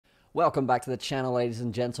Welcome back to the channel, ladies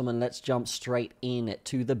and gentlemen. Let's jump straight in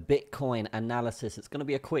to the Bitcoin analysis. It's going to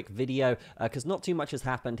be a quick video because not too much has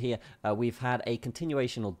happened here. We've had a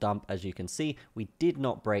continuational dump, as you can see. We did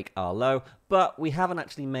not break our low, but we haven't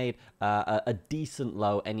actually made a decent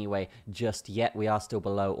low anyway just yet. We are still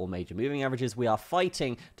below all major moving averages. We are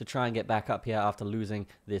fighting to try and get back up here after losing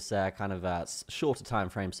this kind of shorter time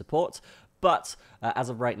frame support. But as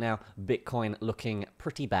of right now, Bitcoin looking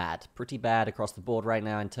pretty bad across the board right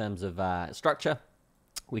now in terms of structure.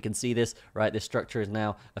 We can see this, right? This structure is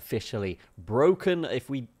now officially broken. If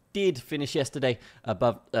we did finish yesterday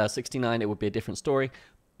above 69, it would be a different story.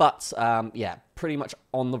 But yeah, pretty much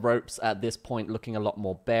on the ropes at this point, looking a lot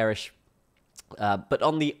more bearish. But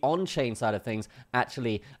on the on-chain side of things,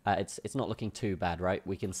 actually, it's not looking too bad, right?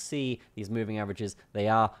 We can see these moving averages, they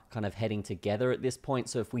are kind of heading together at this point.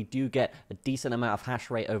 So if we do get a decent amount of hash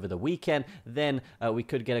rate over the weekend, then we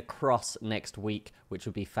could get a cross next week, which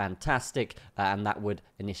would be fantastic. And that would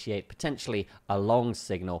initiate potentially a long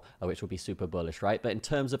signal, which would be super bullish, right? But in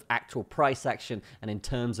terms of actual price action and in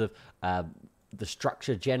terms of the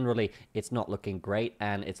structure generally, it's not looking great,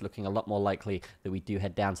 and it's looking a lot more likely that we do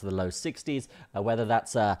head down to the low 60s, whether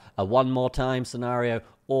that's a one more time scenario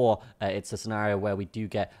or it's a scenario where we do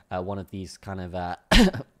get one of these kind of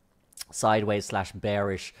sideways slash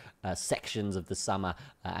bearish sections of the summer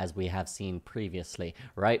as we have seen previously,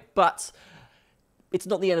 right? But it's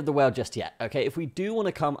not the end of the world just yet, okay? If we do want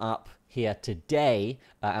to come up here today,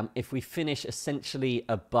 if we finish essentially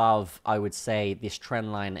above, I would say, this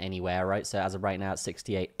trend line anywhere, right? So as of right now, it's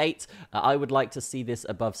 68.8. I would like to see this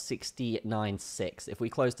above 69.6. If we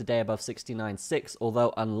close today above 69.6,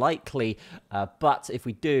 although unlikely, but if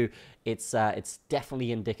we do, it's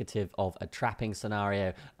definitely indicative of a trapping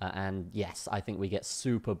scenario. And yes, I think we get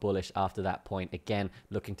super bullish after that point. Again,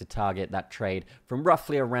 looking to target that trade from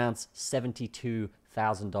roughly around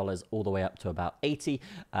 $72,000 all the way up to about 80,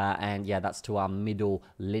 and yeah, that's to our middle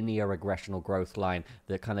linear regressional growth line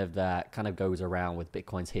that kind of goes around with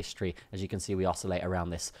Bitcoin's history. As you can see, we oscillate around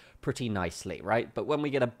this pretty nicely, right? But when we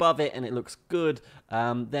get above it and it looks good,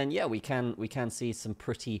 then yeah, we can see some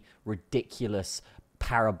pretty ridiculous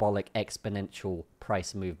parabolic exponential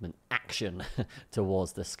price movement action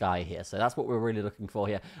towards the sky here. So that's what we're really looking for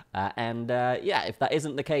here. Yeah, if that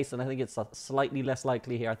isn't the case, then I think it's slightly less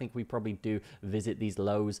likely here. I think we probably do visit these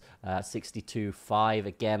lows, 62.5.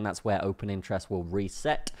 Again, that's where open interest will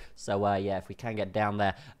reset. So yeah, if we can get down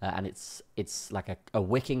there and it's like a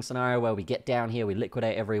wicking scenario where we get down here, we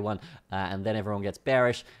liquidate everyone, and then everyone gets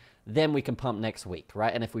bearish, then we can pump next week,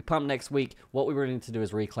 right? And if we pump next week, what we really need to do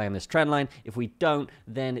is reclaim this trend line. If we don't,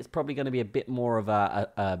 then it's probably going to be a bit more of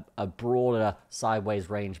a broader sideways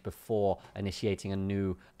range before initiating a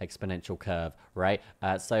new exponential curve, right?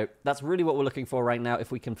 So that's really what we're looking for right now.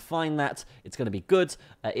 If we can find that, it's going to be good.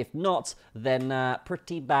 If not, then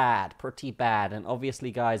pretty bad. And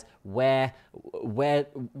obviously, guys, what's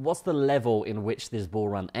the level in which this bull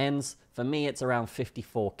run ends? For me, it's around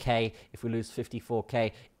 54K. If we lose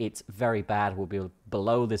 54K, it's very bad. We'll be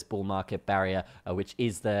below this bull market barrier, which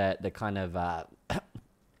is the kind of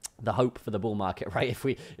the hope for the bull market, right? If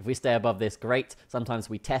we stay above this, great. Sometimes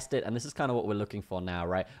we test it, and this is kind of what we're looking for now,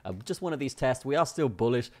 right? Just one of these tests. We are still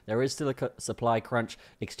bullish. There is still a supply crunch.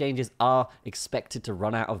 Exchanges are expected to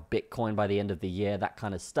run out of Bitcoin by the end of the year, that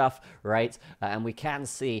kind of stuff, right? And we can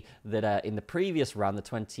see that in the previous run, the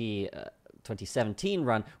 2017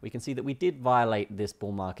 run, we can see that we did violate this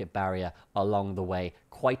bull market barrier along the way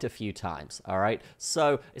quite a few times, all right?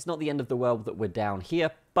 So it's not the end of the world that we're down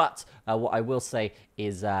here, but what I will say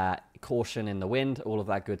is caution in the wind, all of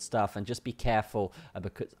that good stuff, and just be careful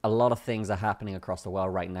because a lot of things are happening across the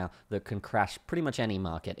world right now that can crash pretty much any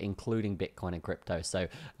market, including Bitcoin and crypto. So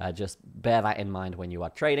just bear that in mind when you are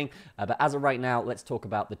trading. But as of right now, let's talk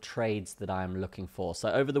about the trades that I'm looking for.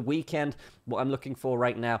 So over the weekend, what I'm looking for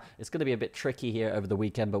right now, it's going to be a bit tricky here over the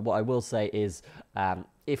weekend, but what I will say is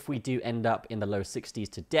if we do end up in the low 60s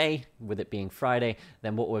today, with it being Friday,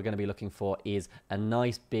 then what we're going to be looking for is a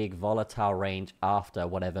nice big volatile range after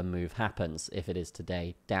whatever move happens, if it is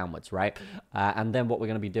today downwards, right? And then what we're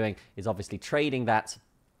going to be doing is obviously trading that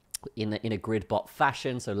in a grid bot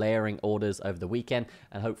fashion, so layering orders over the weekend,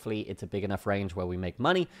 and hopefully it's a big enough range where we make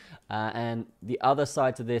money. And the other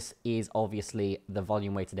side to this is obviously the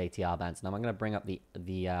volume weighted ATR bands. Now I'm going to bring up the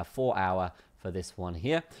 4 hour for this one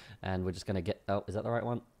here, and we're just going to get, oh, is that the right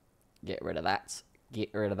one? Get rid of that.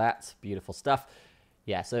 Beautiful stuff.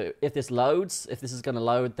 Yeah, so if this loads, if this is going to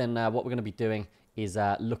load, then what we're going to be doing is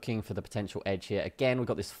looking for the potential edge here. Again, we've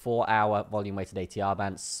got this 4 hour volume weighted ATR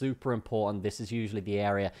band, super important. This is usually the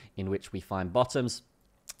area in which we find bottoms.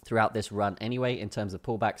 throughout this run anyway in terms of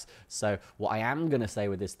pullbacks. So what I am going to say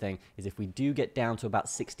with this thing is if we do get down to about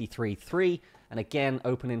 63.3, and again,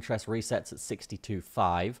 open interest resets at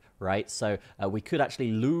 62.5, right? So we could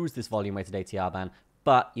actually lose this volume weighted ATR band.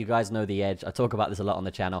 But you guys know the edge. I talk about this a lot on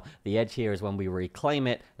the channel. The edge here is when we reclaim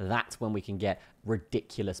it. That's when we can get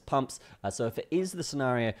ridiculous pumps. So if it is the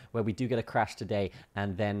scenario where we do get a crash today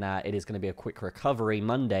and then it is going to be a quick recovery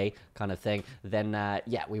Monday kind of thing, then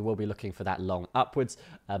yeah, we will be looking for that long upwards.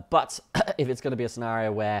 But if it's going to be a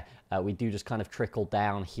scenario where we do just kind of trickle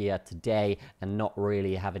down here today and not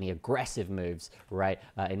really have any aggressive moves, right,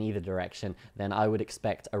 in either direction, then I would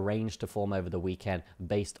expect a range to form over the weekend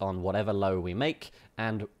based on whatever low we make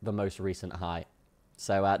and the most recent high.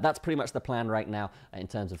 So that's pretty much the plan right now in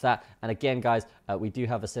terms of that. And again, guys, we do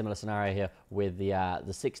have a similar scenario here with the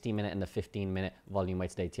 60-minute and the 15-minute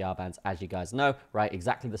volume-weighted ATR bands, as you guys know, right?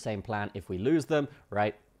 Exactly the same plan. If we lose them,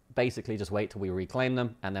 right, basically just wait till we reclaim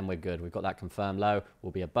them, and then we're good. We've got that confirmed low.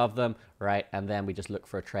 We'll be above them, right? And then we just look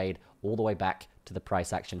for a trade all the way back to the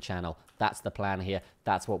price action channel. That's the plan here.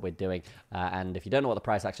 That's what we're doing. And if you don't know what the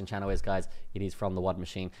price action channel is, guys, it is from the WAD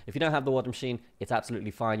machine. If you don't have the WAD machine, it's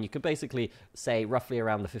absolutely fine. You could basically say roughly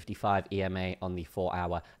around the 55 EMA on the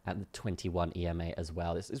 4-hour and the 21 EMA as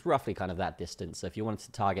well. It's roughly kind of that distance. So if you wanted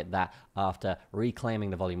to target that after reclaiming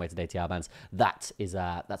the volume-weighted ATR bands, that's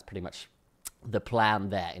pretty much the plan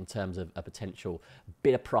there in terms of a potential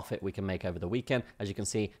bit of profit we can make over the weekend. As you can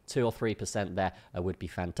see, 2 or 3% there would be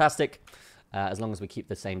fantastic. As long as we keep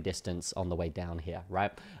the same distance on the way down here,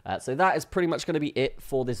 right? So that is pretty much going to be it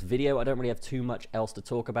for this video. I don't really have too much else to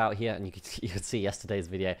talk about here, and you could see yesterday's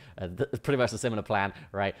video. Pretty much a similar plan,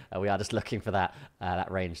 right? We are just looking for that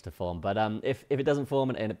range to form. But if it doesn't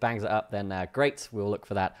form and it bangs it up, then great. We'll look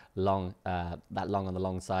for that long on the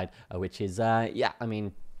long side, which is yeah, I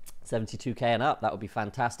mean, 72k and up. That would be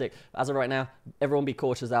fantastic. As of right now, everyone be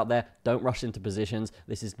cautious out there. Don't rush into positions.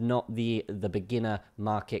 This is not the beginner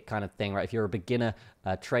market kind of thing, right? If you're a beginner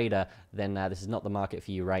trader, then this is not the market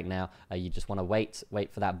for you right now. You just want to wait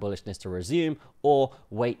for that bullishness to resume, or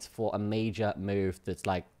wait for a major move that's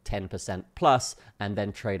like 10% plus and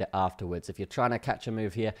then trade it afterwards. If you're trying to catch a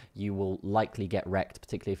move here, you will likely get wrecked,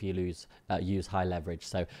 particularly if you use high leverage.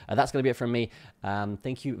 So that's going to be it from me.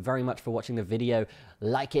 Thank you very much for watching the video.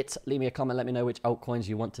 Like it, leave me a comment, let me know which altcoins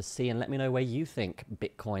you want to see, and let me know where you think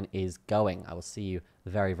Bitcoin is going. I will see you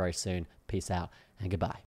very, very soon. Peace out and goodbye.